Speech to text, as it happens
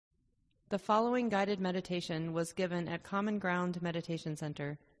The following guided meditation was given at Common Ground Meditation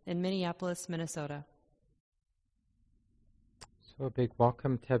Center in Minneapolis, Minnesota. So a big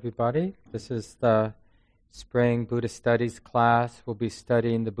welcome to everybody. This is the Spring Buddhist Studies class. We'll be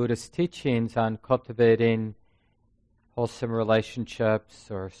studying the Buddhist teachings on cultivating wholesome relationships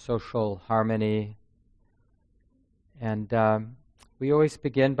or social harmony. And we always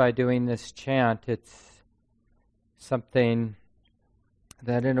begin by doing this chant. It's something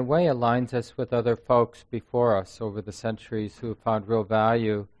that in a way aligns us with other folks before us over the centuries who have found real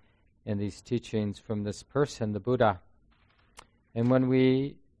value in these teachings from this person, the Buddha. And when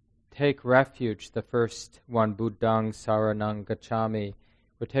we take refuge, the first one, Buddhang Saranang Gacchami,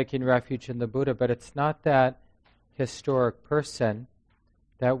 we're taking refuge in the Buddha, but it's not that historic person.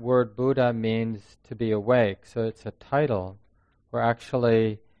 That word Buddha means to be awake, so it's a title. We're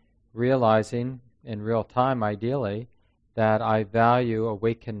actually realizing in real time, ideally, that I value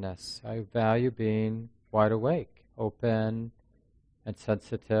awakeness. I value being wide awake, open and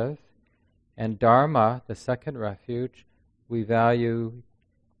sensitive. And Dharma, the second refuge, we value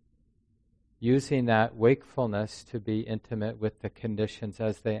using that wakefulness to be intimate with the conditions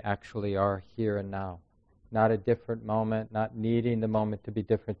as they actually are here and now. Not a different moment, not needing the moment to be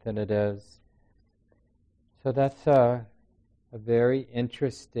different than it is. So that's a very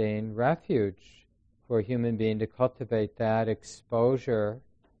interesting refuge for a human being to cultivate that exposure,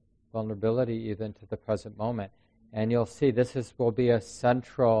 vulnerability even to the present moment. And you'll see this will be a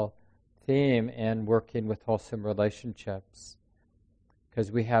central theme in working with wholesome relationships, because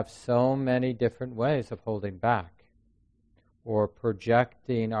we have so many different ways of holding back or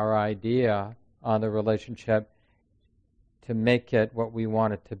projecting our idea on the relationship to make it what we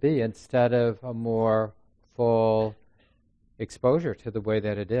want it to be instead of a more full exposure to the way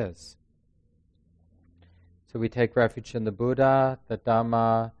that it is. So we take refuge in the Buddha, the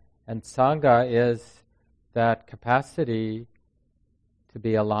Dhamma, and Sangha is that capacity to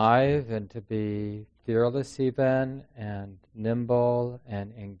be alive and to be fearless even, and nimble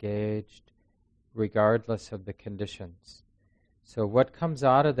and engaged regardless of the conditions. So what comes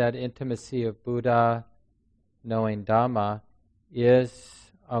out of that intimacy of Buddha, knowing Dhamma,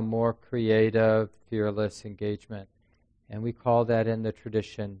 is a more creative, fearless engagement. And we call that in the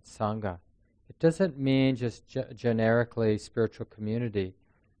tradition Sangha. It doesn't mean just generically spiritual community.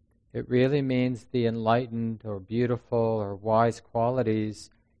 It really means the enlightened or beautiful or wise qualities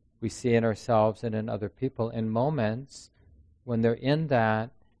we see in ourselves and in other people in moments when they're in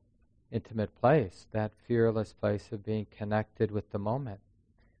that intimate place, that fearless place of being connected with the moment,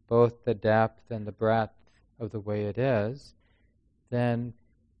 both the depth and the breadth of the way it is. Then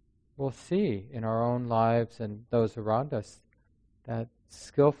we'll see in our own lives and those around us that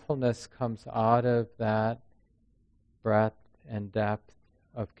skillfulness comes out of that breadth and depth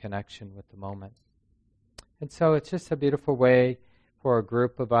of connection with the moment. And so it's just a beautiful way for a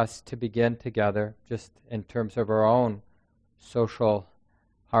group of us to begin together, just in terms of our own social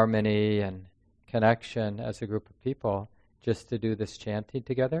harmony and connection as a group of people, just to do this chanting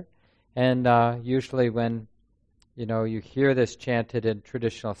together. And usually when you hear this chanted in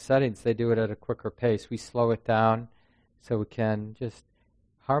traditional settings, they do it at a quicker pace. We slow it down so we can just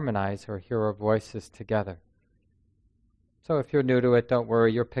harmonize or hear our voices together. So if you're new to it, don't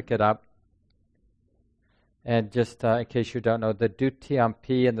worry, you'll pick it up. And just in case you don't know, the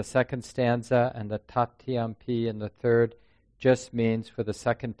Dutiyampi in the second stanza and the Tatiyampi in the third just means for the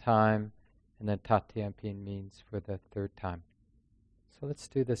second time, and then Tatiyampi means for the third time. So let's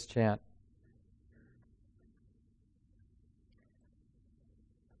do this chant.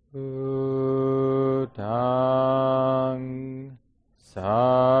 Buddhang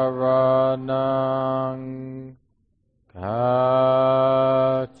Saranang Gacchami,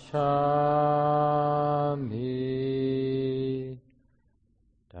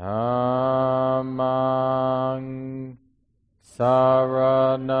 Dhammang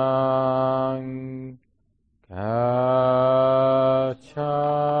Saranang Gacchami,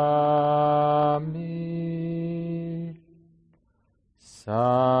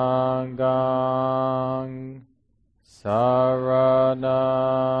 Sanghang Saranang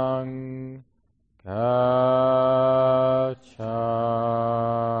Gacchami,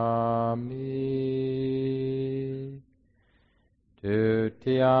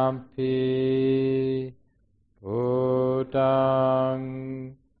 Dutiyampi Buddhang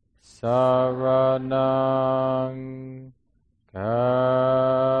Saranang Gacchami,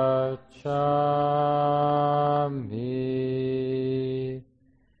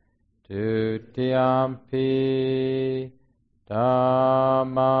 Dutiyampi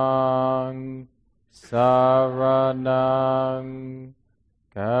Dhammang Saranang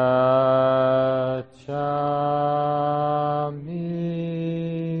Gacchami. gacchami.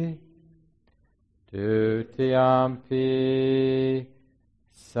 Dutiyampi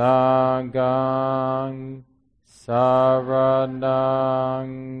sanghang saranang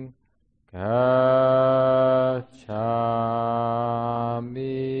gacchami.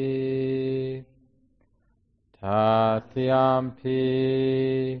 Tatiyampi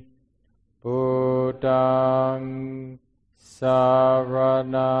buddhang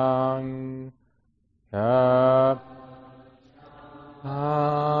saranang gacchami.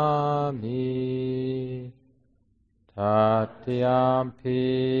 Tatiyampi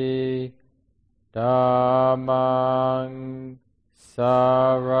dhammang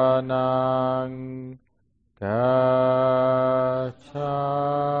saranang gacchami.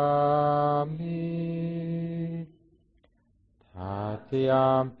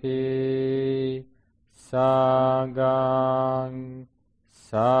 Tatiyampi sanghang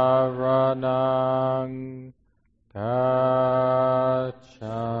saranang gacchami.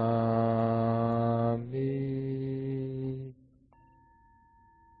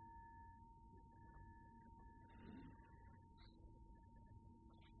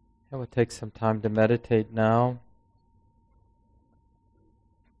 And we'll take some time to meditate now.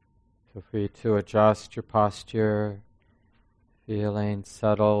 Feel free to adjust your posture, feeling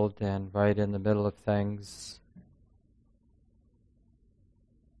settled and right in the middle of things.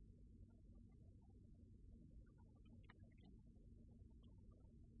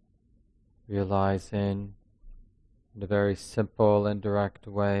 Realizing in a very simple and direct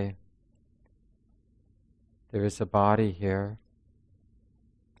way, there is a body here,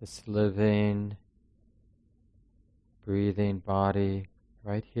 this living, breathing body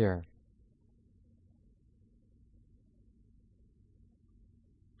right here.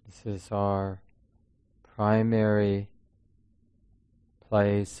 This is our primary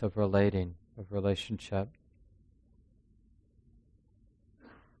place of relating, of relationship.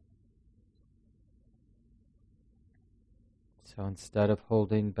 So instead of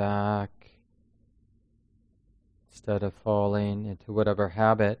holding back, instead of falling into whatever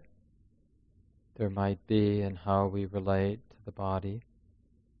habit there might be in how we relate to the body,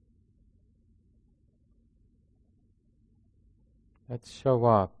 let's show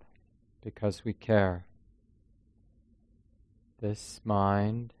up because we care. This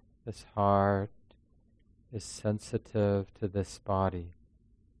mind, this heart, is sensitive to this body.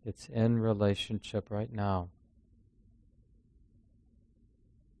 It's in relationship right now.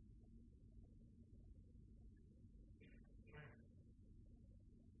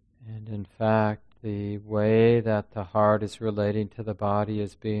 And in fact, the way that the heart is relating to the body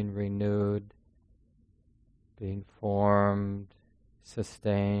is being renewed, being formed,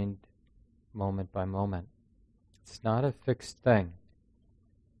 sustained, moment by moment. It's not a fixed thing.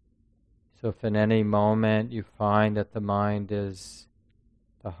 So if in any moment you find that the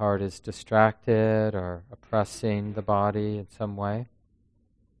heart is distracted or oppressing the body in some way,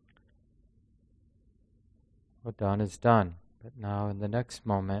 what done is done. But now in the next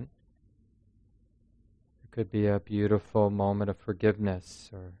moment, it could be a beautiful moment of forgiveness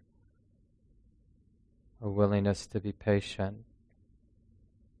or a willingness to be patient,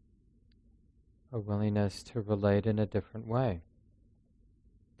 a willingness to relate in a different way,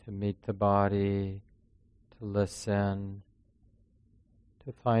 to meet the body, to listen,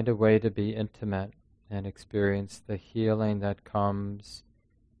 to find a way to be intimate and experience the healing that comes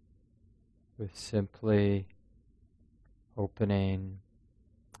with simply opening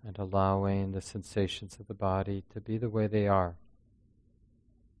and allowing the sensations of the body to be the way they are.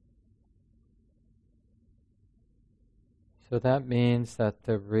 So that means that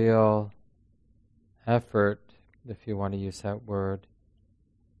the real effort, if you want to use that word,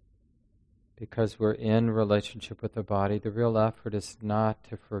 because we're in relationship with the body, the real effort is not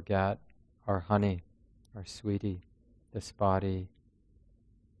to forget our honey, our sweetie, this body,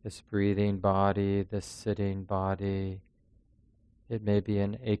 this breathing body, this sitting body. It may be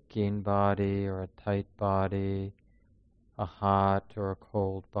an aching body or a tight body, a hot or a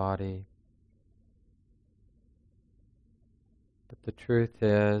cold body. But the truth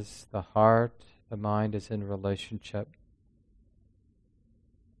is, the heart, the mind is in relationship.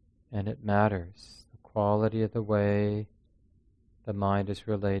 And it matters. The quality of the way the mind is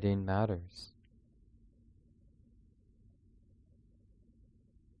relating matters.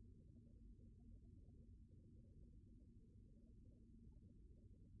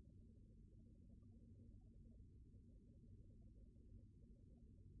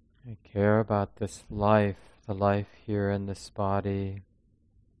 I care about this life, the life here in this body,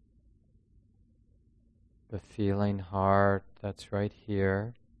 the feeling heart that's right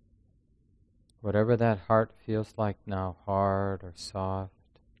here. Whatever that heart feels like now, hard or soft,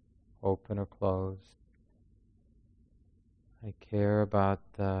 open or closed, I care about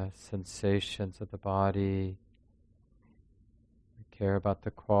the sensations of the body. I care about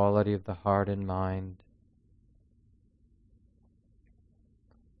the quality of the heart and mind.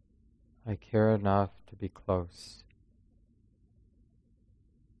 I care enough to be close.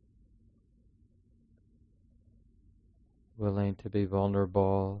 Willing to be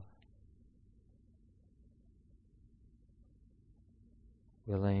vulnerable.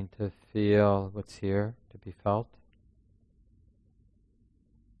 Willing to feel what's here, to be felt.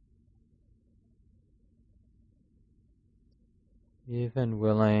 Even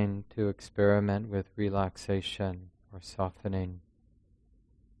willing to experiment with relaxation or softening.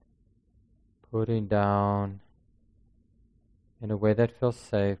 Putting down, in a way that feels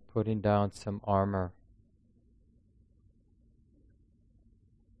safe, putting down some armor.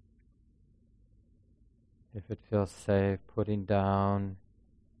 If it feels safe, putting down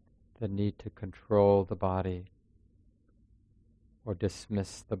the need to control the body or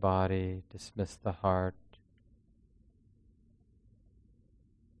dismiss the body, dismiss the heart.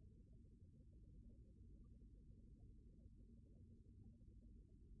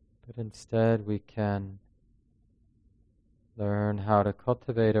 But instead we can learn how to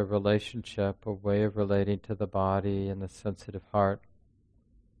cultivate a relationship, a way of relating to the body and the sensitive heart.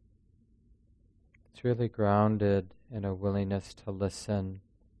 It's really grounded in a willingness to listen,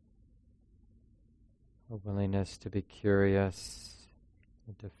 a willingness to be curious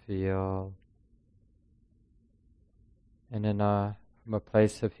and to feel, and from a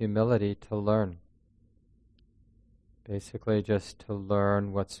place of humility to learn. Basically just to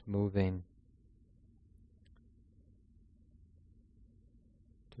learn what's moving,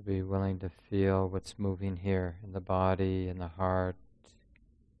 to be willing to feel what's moving here in the body, in the heart.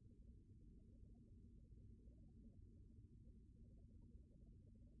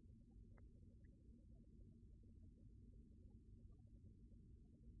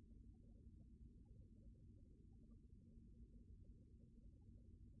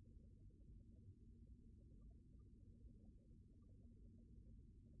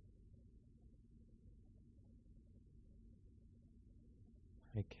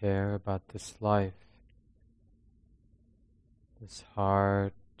 I care about this life, this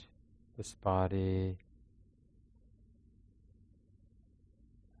heart, this body.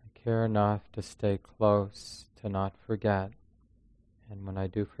 I care enough to stay close, to not forget, and when I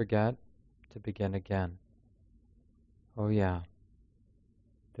do forget, to begin again. Oh yeah,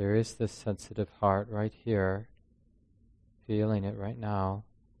 there is this sensitive heart right here, feeling it right now.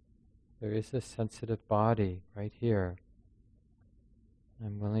 There is this sensitive body right here.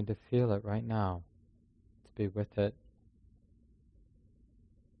 I'm willing to feel it right now, to be with it.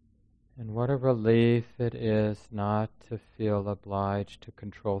 And what a relief it is not to feel obliged to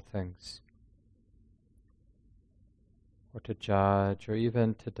control things, or to judge, or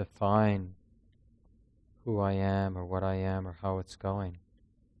even to define who I am, or what I am, or how it's going.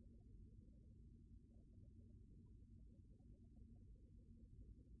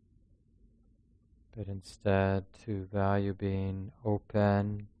 But instead to value being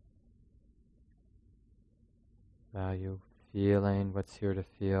open, value feeling what's here to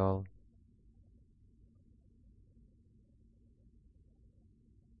feel.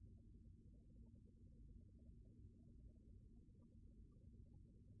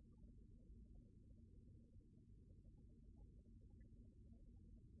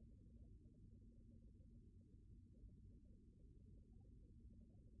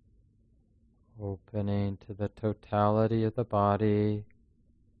 Opening to the totality of the body,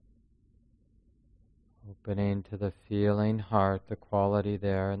 opening to the feeling heart, the quality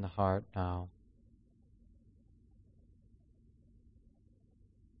there in the heart now.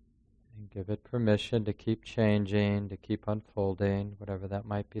 And give it permission to keep changing, to keep unfolding, whatever that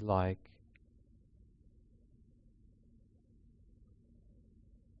might be like.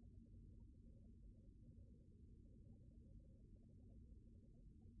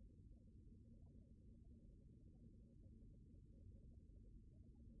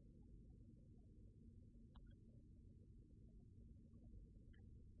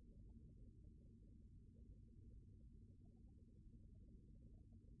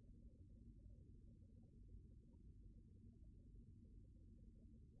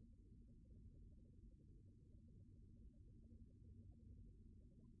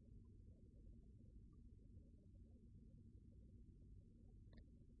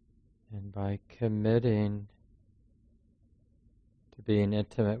 And by committing to being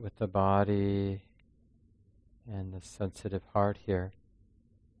intimate with the body and the sensitive heart here,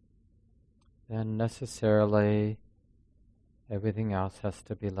 then necessarily everything else has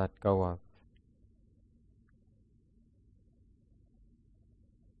to be let go of.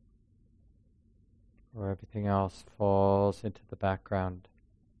 Or everything else falls into the background.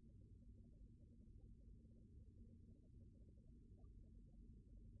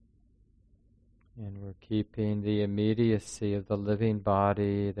 And we're keeping the immediacy of the living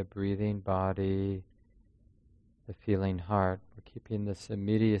body, the breathing body, the feeling heart. We're keeping this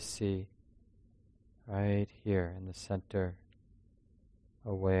immediacy right here in the center,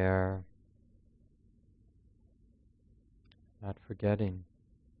 aware, not forgetting.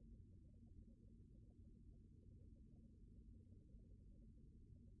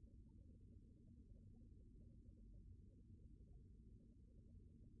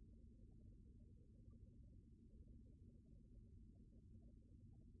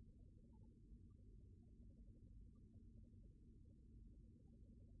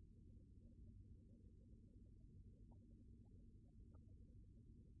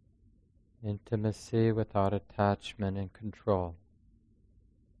 Intimacy without attachment and control.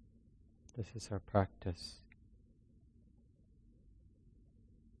 This is our practice.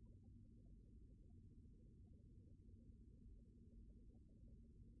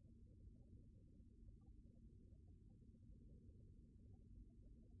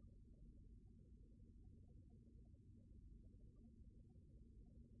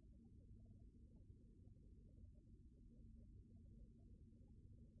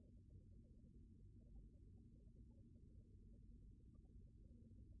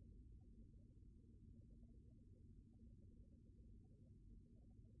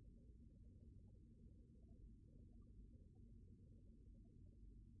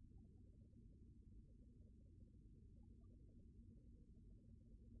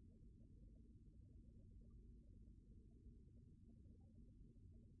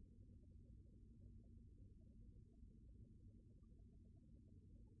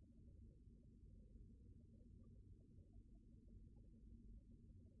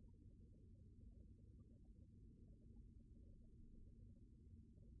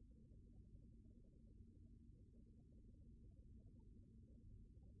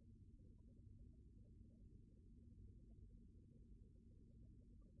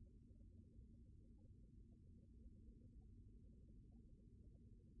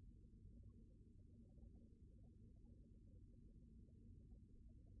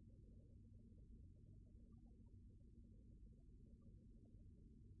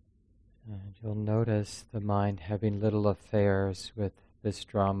 And you'll notice the mind having little affairs with this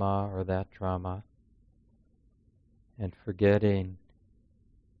drama or that drama, and forgetting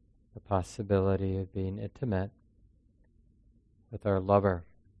the possibility of being intimate with our lover,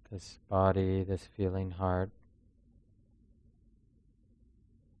 this body, this feeling heart.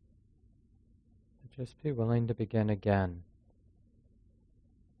 But just be willing to begin again.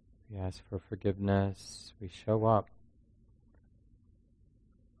 We ask for forgiveness, we show up.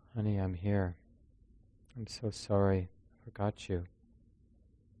 Honey, I'm here. I'm so sorry. I forgot you.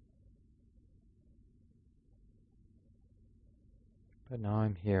 But now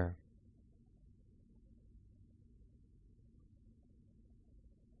I'm here.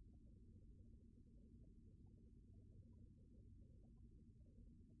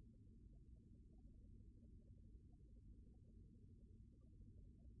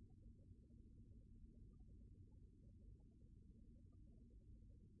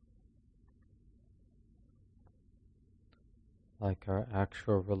 Like our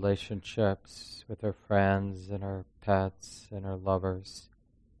actual relationships with our friends and our pets and our lovers.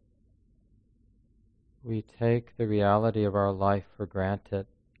 We take the reality of our life for granted,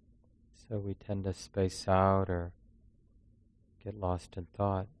 so we tend to space out or get lost in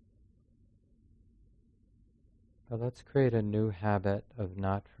thought. But let's create a new habit of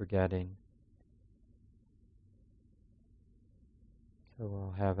not forgetting. So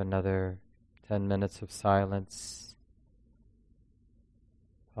we'll have another 10 minutes of silence,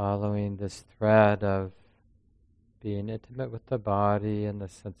 following this thread of being intimate with the body and the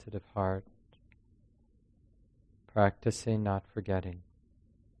sensitive heart, practicing not forgetting.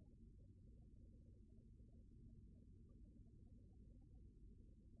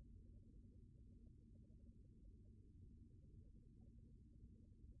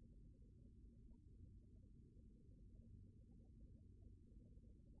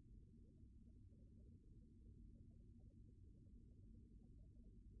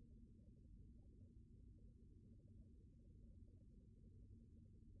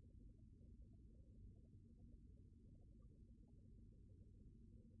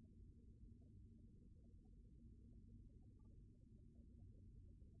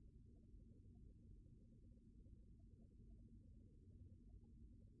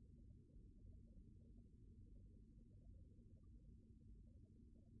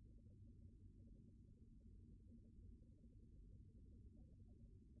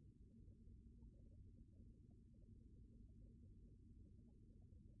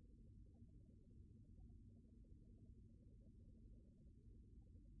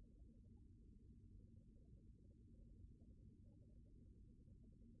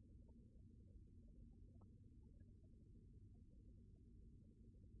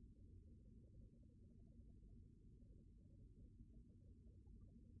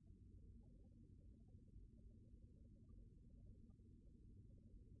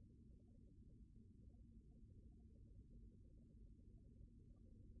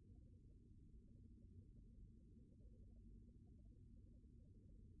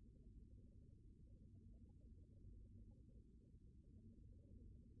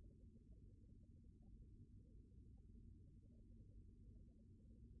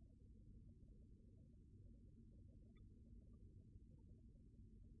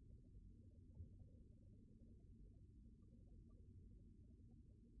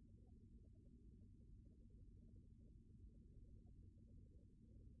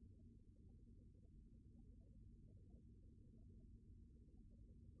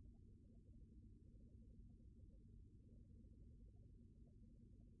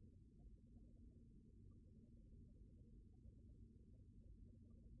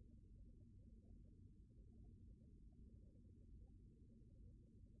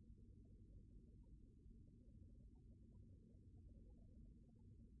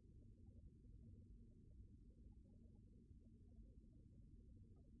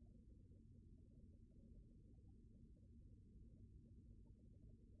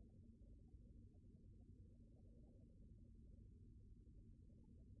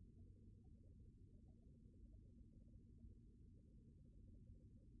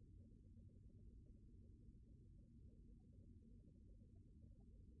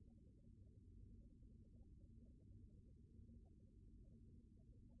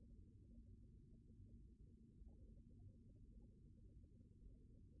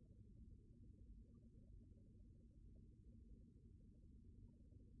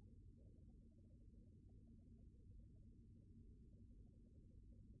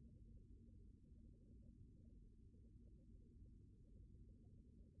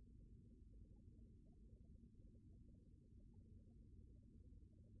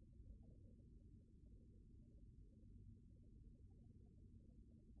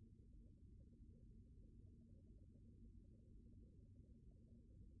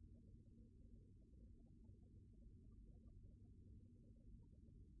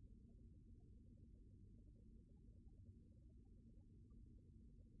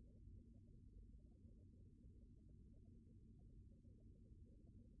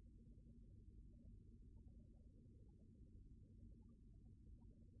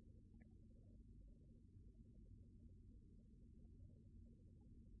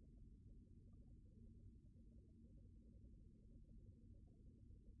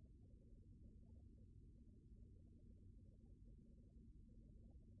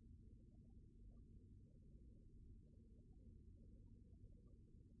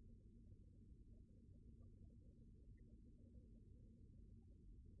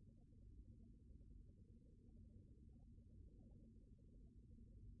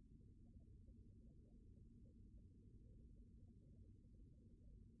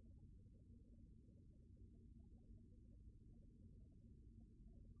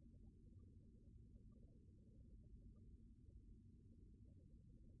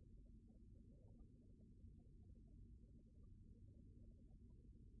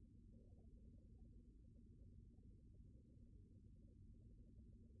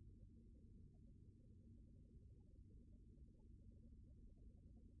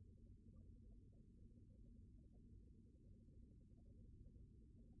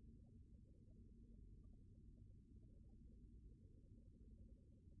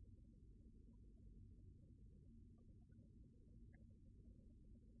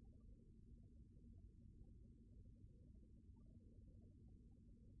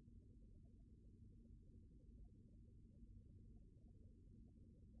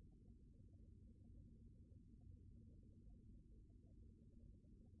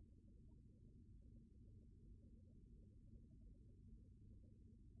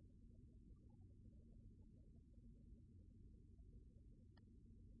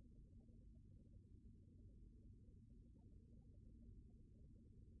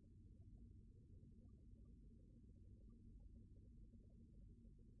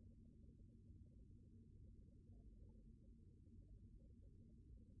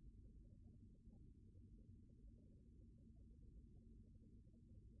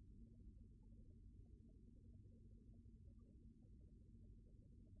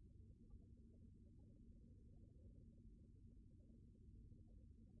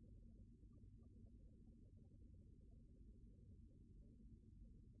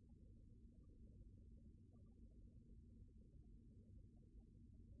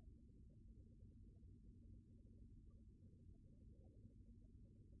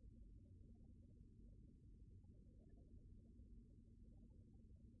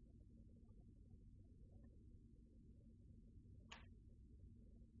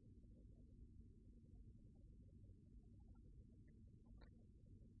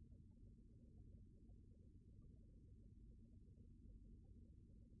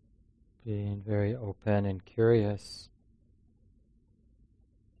 being very open and curious.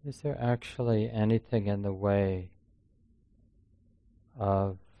 Is there actually anything in the way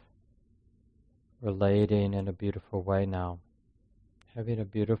of relating in a beautiful way now? Having a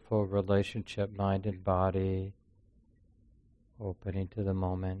beautiful relationship, mind and body, opening to the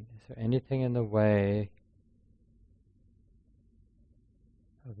moment. Is there anything in the way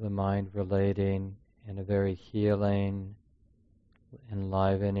of the mind relating in a very healing,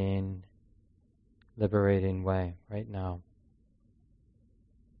 enlivening, liberating way right now?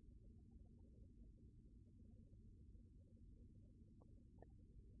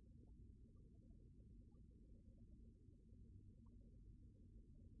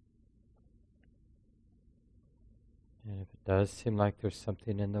 And if it does seem like there's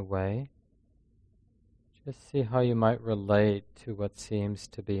something in the way, just see how you might relate to what seems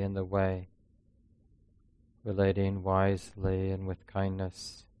to be in the way, relating wisely and with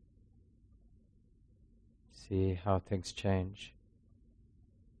kindness. See how things change.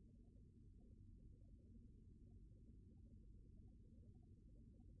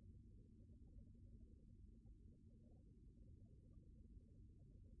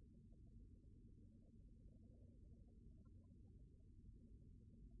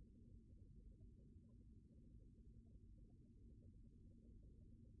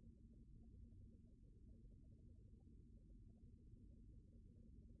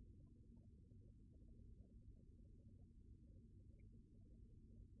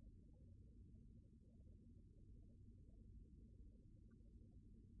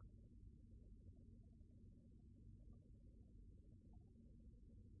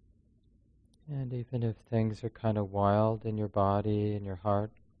 And even if things are kind of wild in your body and your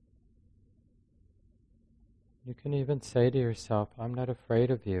heart, you can even say to yourself, I'm not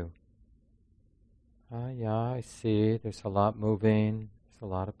afraid of you. Yeah, I see there's a lot moving, there's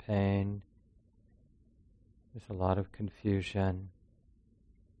a lot of pain, there's a lot of confusion,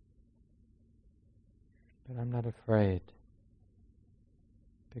 but I'm not afraid,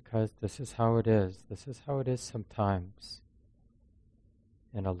 because this is how it is. This is how it is sometimes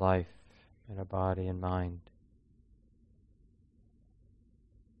in a life, in a body and mind.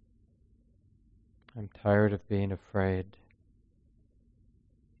 I'm tired of being afraid.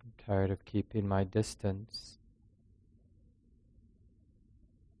 I'm tired of keeping my distance.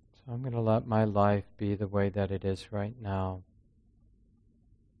 So I'm going to let my life be the way that it is right now.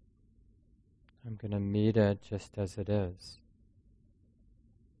 I'm going to meet it just as it is.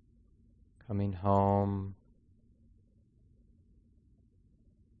 Coming home.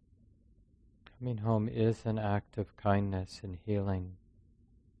 Coming home is an act of kindness and healing.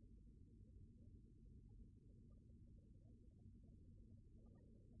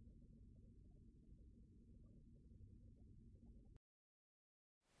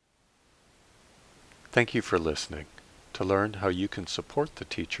 Thank you for listening. To learn how you can support the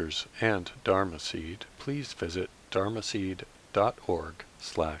teachers and Dharma Seed, please visit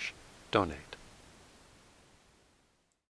dharmaseed.org/donate.